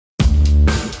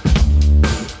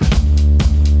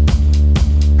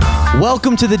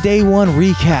Welcome to the Day 1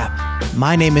 recap.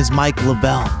 My name is Mike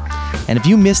LaBelle, and if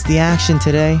you missed the action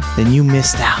today, then you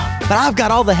missed out. But I've got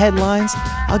all the headlines.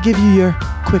 I'll give you your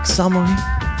quick summary.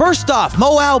 First off,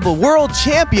 Mo Alba, world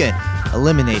champion,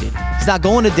 eliminated. He's not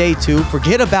going to Day 2.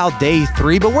 Forget about Day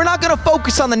 3, but we're not going to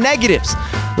focus on the negatives.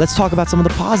 Let's talk about some of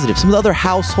the positives, some of the other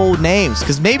household names,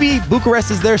 because maybe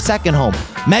Bucharest is their second home.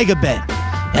 Megabet,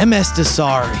 MS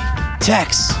Desari,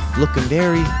 Tex, looking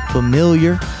very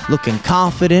familiar, looking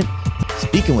confident,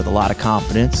 speaking with a lot of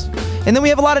confidence. And then we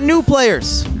have a lot of new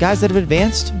players, guys that have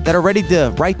advanced, that are ready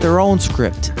to write their own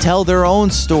script, tell their own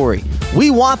story.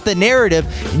 We want the narrative,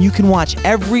 and you can watch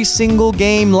every single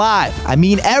game live. I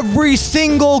mean every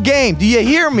single game. Do you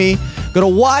hear me? Go to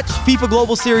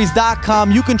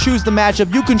watchfifaglobalseries.com. You can choose the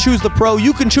matchup, you can choose the pro,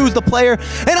 you can choose the player,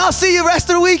 and I'll see you rest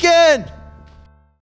of the weekend.